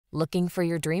Looking for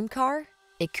your dream car?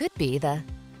 It could be the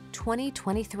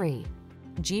 2023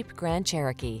 Jeep Grand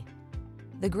Cherokee.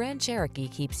 The Grand Cherokee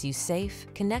keeps you safe,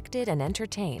 connected, and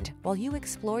entertained while you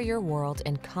explore your world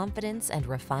in confidence and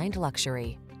refined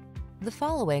luxury. The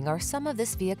following are some of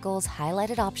this vehicle's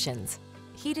highlighted options: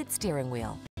 heated steering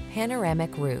wheel,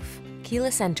 panoramic roof,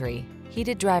 keyless entry,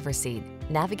 heated driver's seat,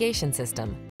 navigation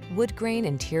system, woodgrain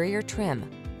interior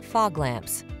trim, fog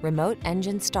lamps, remote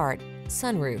engine start,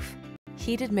 sunroof,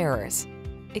 heated mirrors.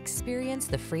 Experience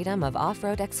the freedom of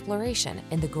off-road exploration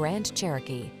in the Grand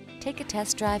Cherokee. Take a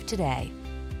test drive today.